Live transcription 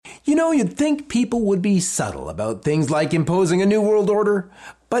You'd think people would be subtle about things like imposing a new world order,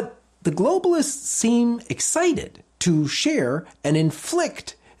 but the globalists seem excited to share and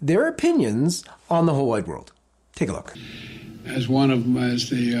inflict their opinions on the whole wide world. Take a look. As one of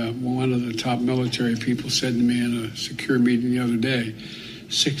the top military people said to me in a secure meeting the other day,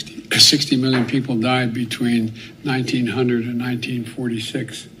 60 million people died between 1900 and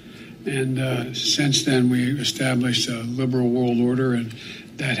 1946. And since then, we established a liberal world order, and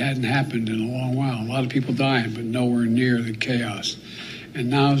that hadn't happened in a long while. A lot of people dying, but nowhere near the chaos. And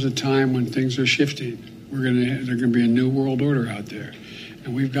now is a time when things are shifting. There's going to be a new world order out there,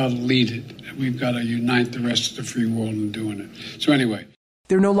 and we've got to lead it. We've got to unite the rest of the free world in doing it. So anyway.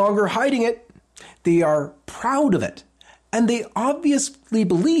 They're no longer hiding it. They are proud of it. And they obviously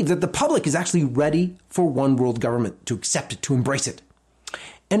believe that the public is actually ready for one world government, to accept it, to embrace it.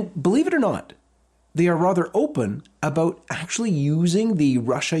 And believe it or not, they are rather open about actually using the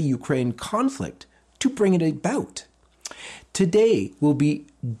Russia-Ukraine conflict to bring it about. Today, we'll be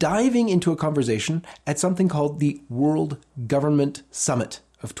diving into a conversation at something called the World Government Summit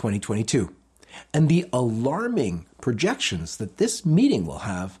of 2022 and the alarming projections that this meeting will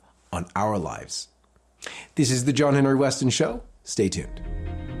have on our lives. This is the John Henry Weston Show. Stay tuned.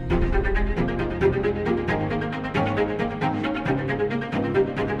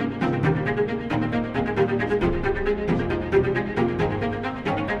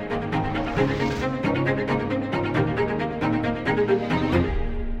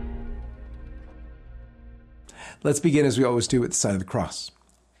 Let's begin as we always do with the sign of the cross.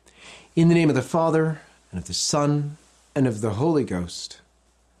 In the name of the Father, and of the Son, and of the Holy Ghost.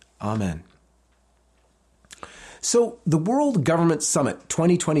 Amen. So, the World Government Summit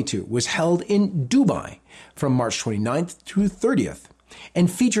 2022 was held in Dubai from March 29th to 30th and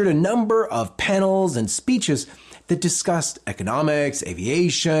featured a number of panels and speeches that discussed economics,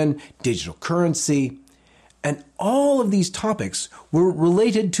 aviation, digital currency, and all of these topics were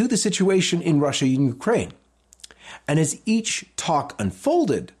related to the situation in Russia and Ukraine. And as each talk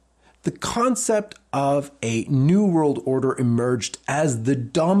unfolded, the concept of a new world order emerged as the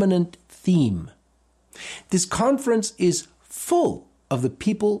dominant theme. This conference is full of the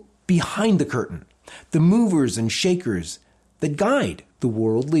people behind the curtain, the movers and shakers that guide the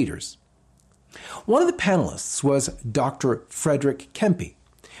world leaders. One of the panelists was Dr. Frederick Kempe,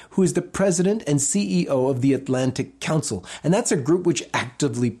 who is the president and CEO of the Atlantic Council, and that's a group which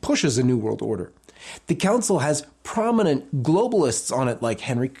actively pushes a new world order. The council has prominent globalists on it like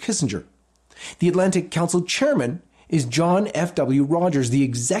Henry Kissinger. The Atlantic Council chairman is John F.W. Rogers, the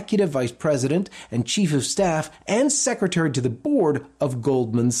executive vice president and chief of staff and secretary to the board of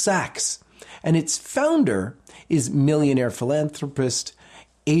Goldman Sachs. And its founder is millionaire philanthropist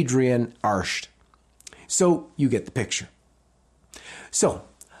Adrian Arsht. So you get the picture. So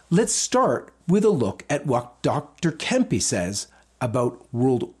let's start with a look at what Dr. Kempe says about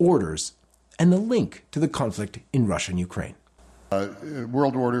world orders and the link to the conflict in Russia and Ukraine.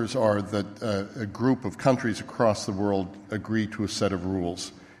 World orders are that a group of countries across the world agree to a set of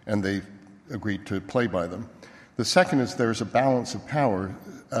rules, and they agree to play by them. The second is there's a balance of power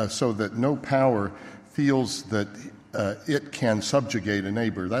so that no power feels that it can subjugate a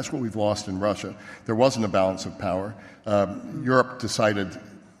neighbor. That's what we've lost in Russia. There wasn't a balance of power. Europe decided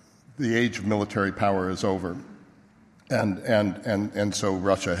the age of military power is over. And so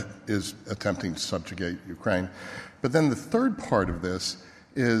Russia is attempting to subjugate Ukraine. But then the third part of this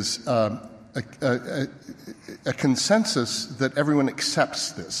is a consensus that everyone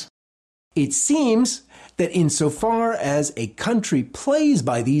accepts this. It seems that insofar as a country plays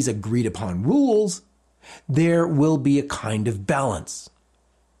by these agreed-upon rules, there will be a kind of balance.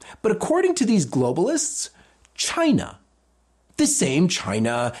 But according to these globalists, China, the same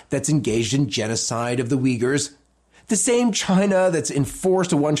China that's engaged in genocide of the Uyghurs, the same China that's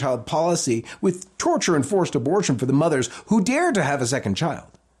enforced a one-child policy with torture and forced abortion for the mothers who dare to have a second child.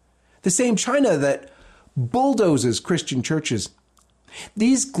 The same China that bulldozes Christian churches.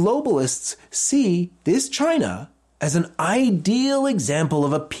 These globalists see this China as an ideal example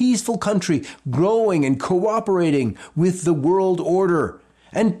of a peaceful country growing and cooperating with the world order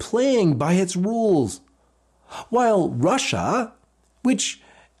and playing by its rules. While Russia, which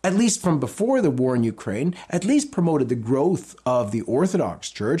at least from before the war in Ukraine, at least promoted the growth of the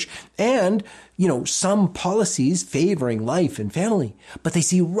Orthodox Church and, some policies favoring life and family. But they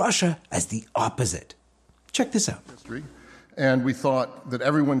see Russia as the opposite. Check this out. And we thought that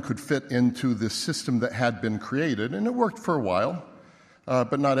everyone could fit into this system that had been created, and it worked for a while,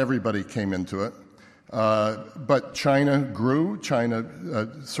 but not everybody came into it. But China grew. China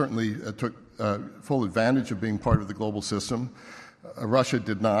certainly took full advantage of being part of the global system. Russia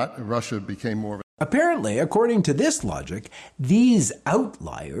did not. Russia became more of a... Apparently, according to this logic, these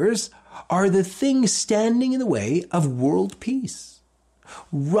outliers are the things standing in the way of world peace.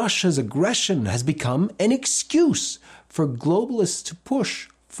 Russia's aggression has become an excuse for globalists to push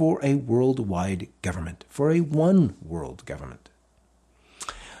for a worldwide government, for a one world government.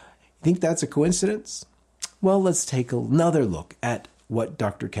 Think that's a coincidence? Well, let's take another look at what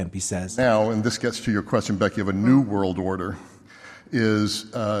Dr. Kempe says. Now, and this gets to your question, Becky, of a new world order, is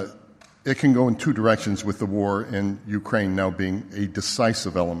it can go in two directions with the war in Ukraine now being a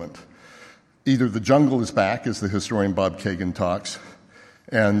decisive element. Either the jungle is back, as the historian Bob Kagan talks,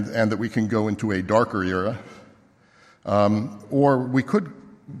 and that we can go into a darker era, or we could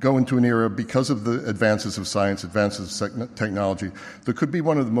go into an era, because of the advances of science, advances of technology, that could be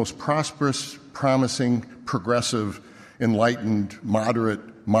one of the most prosperous, promising, progressive, enlightened, moderate,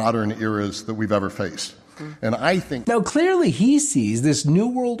 modern eras that we've ever faced. And I think... Now, clearly he sees this New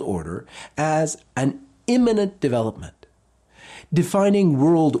World Order as an imminent development, defining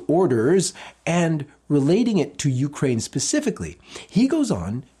world orders and relating it to Ukraine specifically. He goes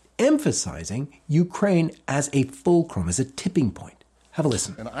on emphasizing Ukraine as a fulcrum, as a tipping point. Have a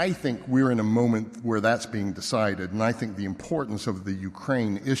listen. And I think we're in a moment where that's being decided, and I think the importance of the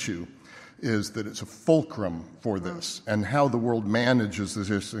Ukraine issue is that it's a fulcrum for this, and how the world manages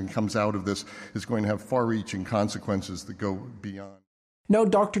this and comes out of this is going to have far-reaching consequences that go beyond. No,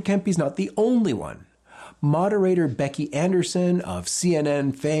 Dr. Kempe's not the only one. Moderator Becky Anderson of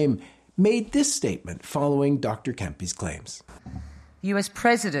CNN fame made this statement following Dr. Kempe's claims. The US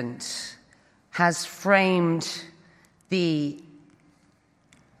president has framed the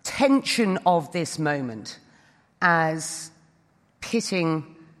tension of this moment as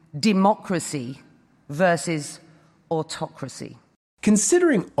pitting democracy versus autocracy.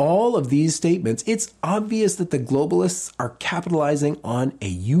 Considering all of these statements, it's obvious that the globalists are capitalizing on a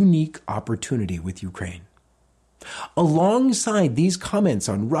unique opportunity with Ukraine. Alongside these comments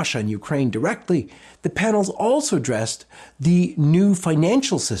on Russia and Ukraine directly, the panels also addressed the new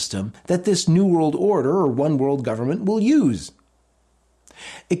financial system that this New World Order or one world government will use.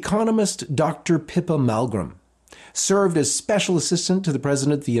 Economist Dr. Pippa Malmgren served as special assistant to the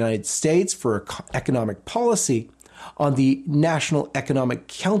President of the United States for economic policy on the National Economic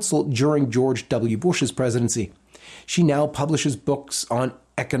Council during George W. Bush's presidency. She now publishes books on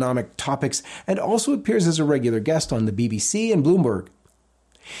economic topics and also appears as a regular guest on the BBC and Bloomberg.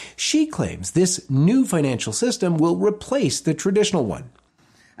 She claims this new financial system will replace the traditional one.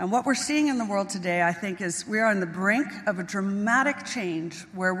 And what we're seeing in the world today, I think, is we are on the brink of a dramatic change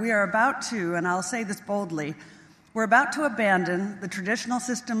where we are about to, and I'll say this boldly, we're about to abandon the traditional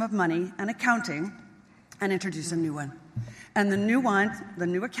system of money and accounting and introduce a new one. And the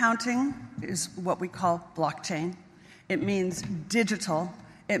new accounting is what we call blockchain. It means digital.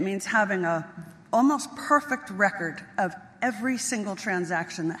 It means having a almost perfect record of every single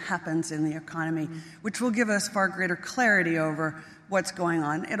transaction that happens in the economy, which will give us far greater clarity over what's going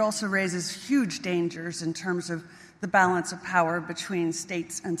on. It also raises huge dangers in terms of the balance of power between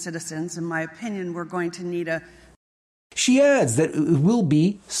states and citizens. In my opinion, we're going to need a... She adds that it will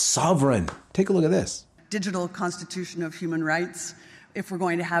be sovereign. Take a look at this. Digital constitution of human rights, if we're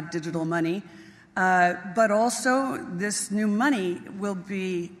going to have digital money. But also, this new money will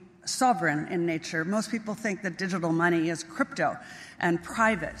be sovereign in nature. Most people think that digital money is crypto and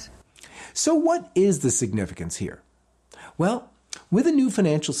private. So what is the significance here? Well, with a new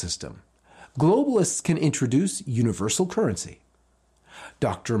financial system, globalists can introduce universal currency.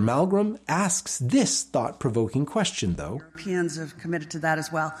 Dr. Malmgren asks this thought-provoking question, though. Europeans have committed to that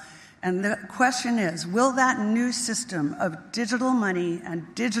as well. And the question is, will that new system of digital money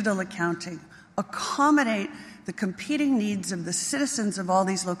and digital accounting accommodate the competing needs of the citizens of all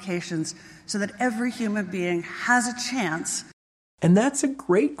these locations so that every human being has a chance? And that's a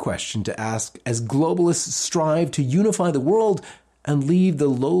great question to ask as globalists strive to unify the world and leave the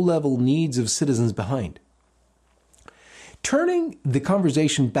low-level needs of citizens behind. Turning the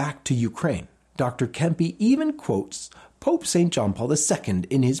conversation back to Ukraine, Dr. Kempe even quotes Pope St. John Paul II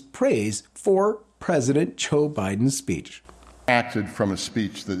in his praise for President Joe Biden's speech. Acted from a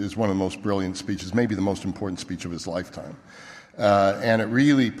speech that is one of the most brilliant speeches, maybe the most important speech of his lifetime. And it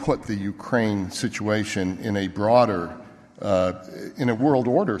really put the Ukraine situation in a broader, in a world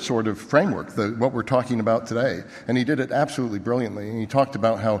order sort of framework, what we're talking about today. And he did it absolutely brilliantly. And he talked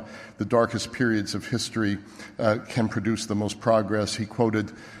about how the darkest periods of history can produce the most progress. He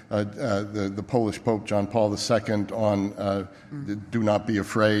quoted the Polish Pope John Paul II on do not be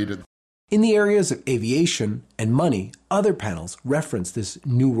afraid. In the areas of aviation and money, other panels reference this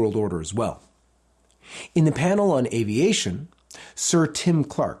New World Order as well. In the panel on aviation, Sir Tim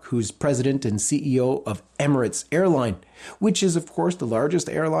Clark, who's president and CEO of Emirates Airline, which is, of course, the largest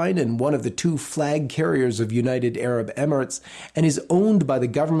airline and one of the two flag carriers of United Arab Emirates, and is owned by the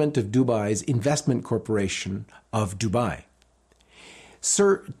government of Dubai's Investment Corporation of Dubai.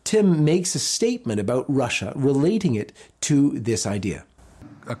 Sir Tim makes a statement about Russia, relating it to this idea.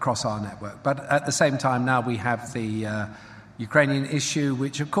 Across our network. But at the same time, now we have the Ukrainian issue,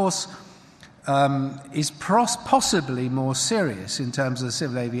 which, of course, is possibly more serious in terms of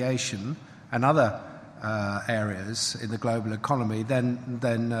civil aviation and other areas in the global economy than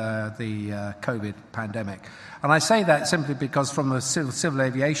the COVID pandemic. And I say that simply because from a civil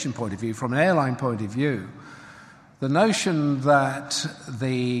aviation point of view, from an airline point of view, the notion that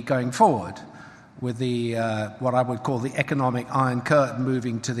going forward with the what I would call the economic Iron Curtain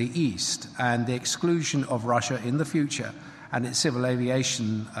moving to the east and the exclusion of Russia in the future and its civil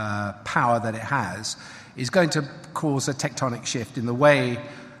aviation power that it has is going to cause a tectonic shift in the way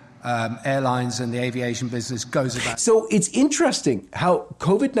airlines and the aviation business goes about. So it's interesting how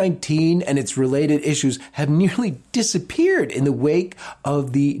COVID-19 and its related issues have nearly disappeared in the wake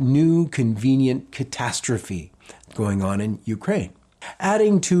of the new convenient catastrophe going on in Ukraine.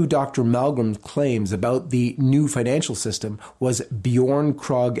 Adding to Dr. Malgram's claims about the new financial system was Bjorn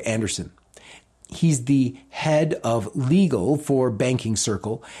Krog Andersen. He's the head of legal for Banking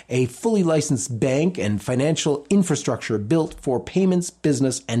Circle, a fully licensed bank and financial infrastructure built for payments,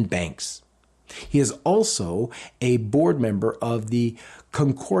 business, and banks. He is also a board member of the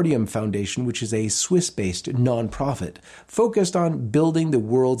Concordium Foundation, which is a Swiss-based nonprofit focused on building the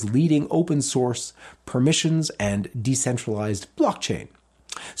world's leading open source, permissions, and decentralized blockchain.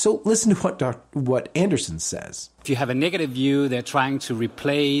 So listen to what Andersen says. If you have a negative view, they're trying to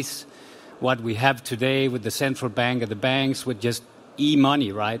replace what we have today with the central bank and the banks with just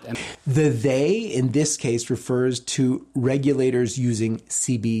e-money, right? And the they, in this case, refers to regulators using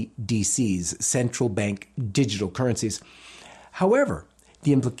CBDCs, central bank digital currencies. However,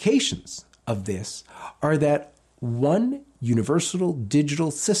 the implications of this are that one universal digital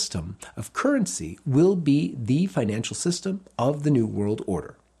system of currency will be the financial system of the New World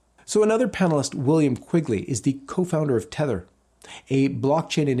Order. So another panelist, William Quigley, is the co-founder of Tether, a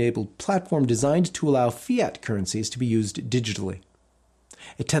blockchain-enabled platform designed to allow fiat currencies to be used digitally.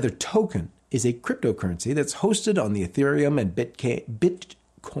 A Tether token is a cryptocurrency that's hosted on the Ethereum and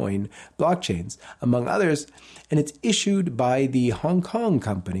Bitcoin blockchains, among others, and it's issued by the Hong Kong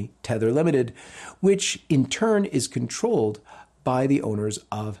company Tether Limited, which in turn is controlled by the owners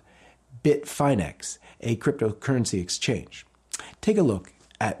of Bitfinex, a cryptocurrency exchange. Take a look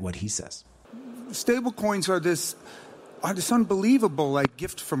at what he says. Stablecoins are this unbelievable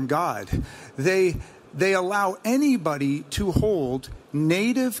gift from God. They allow anybody to hold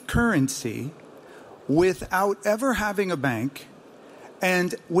native currency without ever having a bank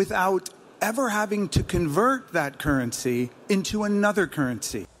and without ever having to convert that currency into another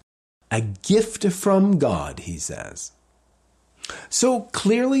currency. A gift from God, he says. So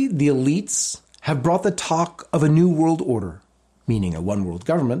clearly the elites have brought the talk of a new world order, meaning a one world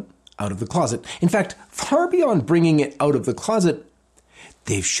government, out of the closet. In fact, far beyond bringing it out of the closet,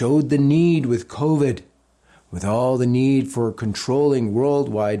 they've showed the need with COVID, with all the need for controlling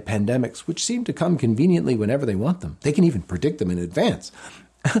worldwide pandemics, which seem to come conveniently whenever they want them. They can even predict them in advance.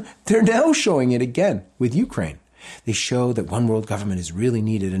 They're now showing it again with Ukraine. They show that one world government is really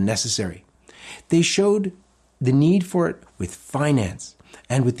needed and necessary. They showed the need for it with finance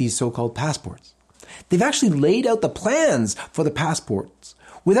and with these so-called passports. They've actually laid out the plans for the passports,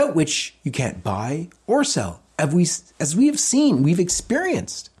 without which you can't buy or sell, as we have seen, we've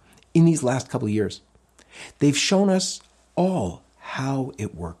experienced in these last couple of years. They've shown us all how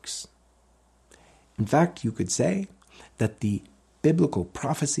it works. In fact, you could say that the biblical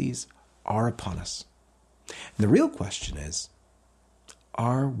prophecies are upon us. And the real question is,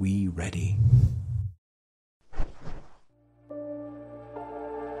 are we ready?